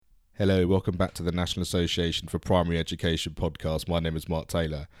Hello, welcome back to the National Association for Primary Education podcast. My name is Mark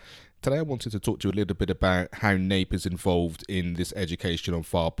Taylor. Today I wanted to talk to you a little bit about how NAPE is involved in this Education on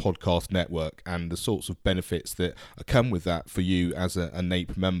Fire podcast network and the sorts of benefits that come with that for you as a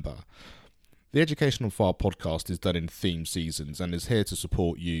NAPE member. The Education on Fire podcast is done in theme seasons and is here to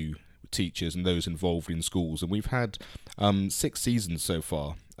support you, teachers and those involved in schools, and we've had 6 seasons so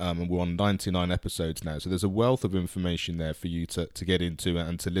far, and we're on 99 episodes now, so there's a wealth of information there for you to get into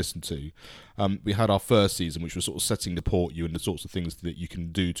and to listen to. We had our first season, which was sort of setting to support you and the sorts of things that you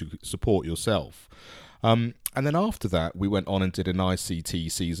can do to support yourself, and then after that we went on and did an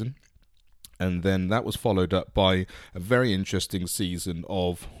ICT season. And then that was followed up by a very interesting season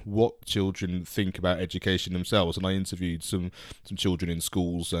of what children think about education themselves. And I interviewed some children in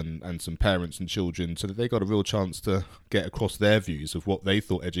schools and some parents and children so that they got a real chance to get across their views of what they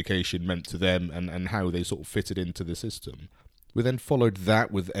thought education meant to them and how they sort of fitted into the system. We then followed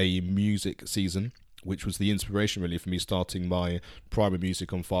that with a music season, which was the inspiration really for me starting my Primary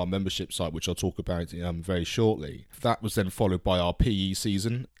Music on Fire membership site, which I'll talk about very shortly. That was then followed by our PE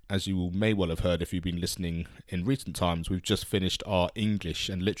season. As you may well have heard if you've been listening in recent times, we've just finished our English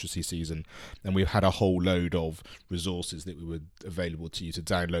and literacy season, and we've had a whole load of resources that were available to you to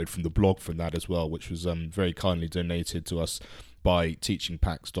download from the blog from that as well, which was very kindly donated to us by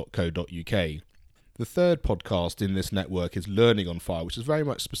teachingpacks.co.uk. The third podcast in this network is Learning on Fire, which is very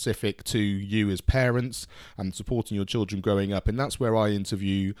much specific to you as parents and supporting your children growing up. And that's where I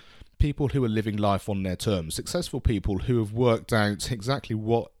interview people who are living life on their terms, successful people who have worked out exactly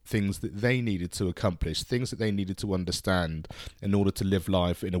what things that they needed to accomplish, things that they needed to understand in order to live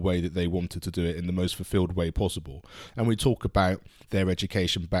life in a way that they wanted to do it in the most fulfilled way possible. And we talk about their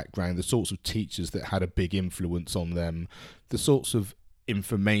education background, the sorts of teachers that had a big influence on them, the sorts of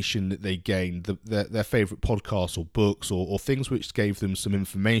information that they gained, their favourite podcasts or books or things which gave them some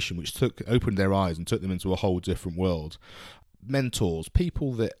information which opened their eyes and took them into a whole different world. Mentors,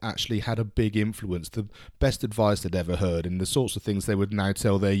 people that actually had a big influence, the best advice they'd ever heard, and the sorts of things they would now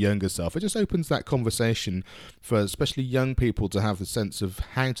tell their younger self. It just opens that conversation for especially young people to have the sense of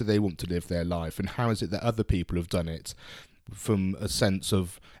how do they want to live their life and how is it that other people have done it from a sense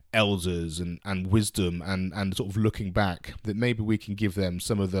of elders and wisdom and sort of looking back, that maybe we can give them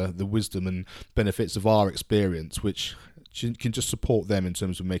some of the wisdom and benefits of our experience, which can just support them in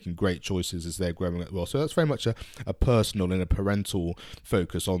terms of making great choices as they're growing up well. So that's very much a personal and a parental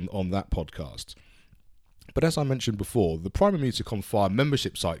focus on that podcast. But as I mentioned before, the Primary Music on Fire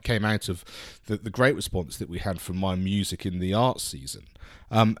membership site came out of the great response that we had from my music in the arts season.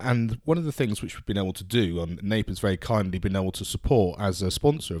 And one of the things which we've been able to do, and NAPE has very kindly been able to support as a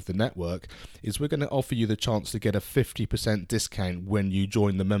sponsor of the network, is we're going to offer you the chance to get a 50% discount when you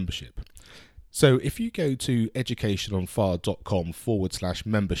join the membership. So if you go to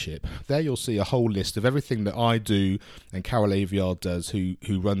educationonfire.com/membership, there you'll see a whole list of everything that I do and Carol Aviard does, who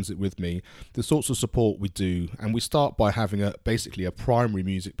runs it with me, the sorts of support we do, and we start by having basically a primary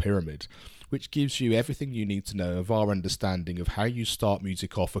music pyramid, which gives you everything you need to know of our understanding of how you start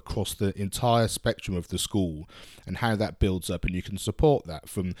music off across the entire spectrum of the school and how that builds up, and you can support that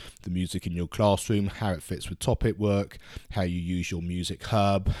from the music in your classroom, how it fits with topic work, how you use your music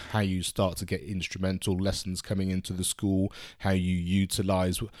hub, how you start to get instrumental lessons coming into the school, how you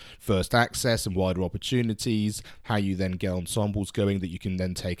utilise first access and wider opportunities, how you then get ensembles going that you can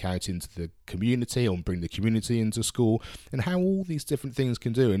then take out into the community or bring the community into school, and how all these different things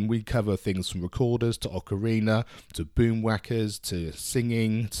can do. And we cover things from recorders to ocarina to boomwhackers to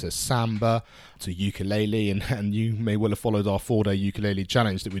singing to samba to ukulele, and you may well have followed our 4-day ukulele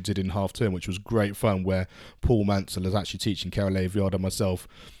challenge that we did in half term, which was great fun, where Paul Mansell is actually teaching Carol Aviard and myself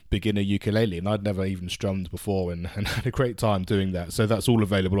beginner ukulele, and I'd never even strummed before and had a great time doing that. So that's all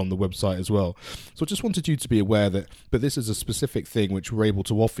available on the website as well. So I just wanted you to be aware that this is a specific thing which we're able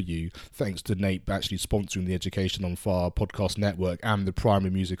to offer you thanks to NAPE actually sponsoring the Education on Fire podcast network and the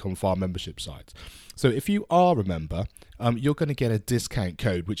Primary Music on Fire membership site. So if you are a member, you're going to get a discount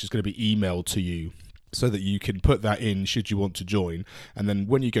code which is going to be emailed to you, so that you can put that in should you want to join. And then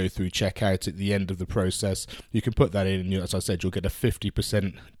when you go through checkout at the end of the process, you can put that in, and as I said, you'll get a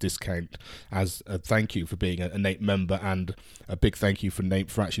 50% discount as a thank you for being a NAPE member, and a big thank you for NAPE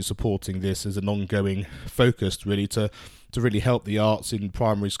for actually supporting this as an ongoing focus really to really help the arts in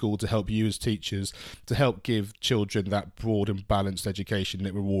primary school, to help you as teachers, to help give children that broad and balanced education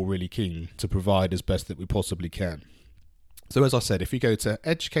that we're all really keen to provide as best that we possibly can. So as I said, if you go to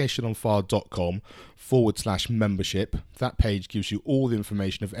educationonfire.com/membership, that page gives you all the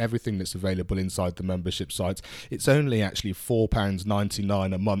information of everything that's available inside the membership site. It's only actually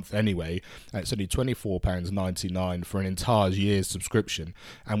 £4.99 a month anyway. It's only £24.99 for an entire year's subscription.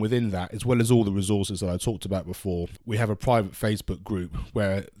 And within that, as well as all the resources that I talked about before, we have a private Facebook group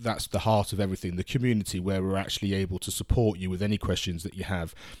where that's the heart of everything, the community where we're actually able to support you with any questions that you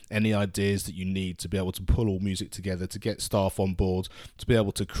have, any ideas that you need to be able to pull all music together, to get staff on board, to be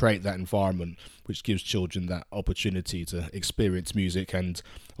able to create that environment which gives children that opportunity to experience music, and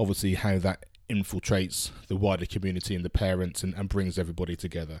obviously how that infiltrates the wider community and the parents and brings everybody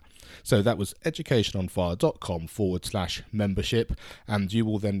together. So that was educationonfire.com/membership, and you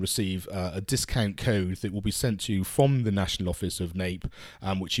will then receive a discount code that will be sent to you from the National Office of NAPE,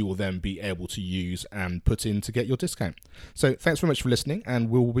 which you will then be able to use and put in to get your discount. So thanks very much for listening, and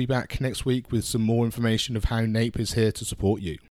we'll be back next week with some more information of how NAPE is here to support you.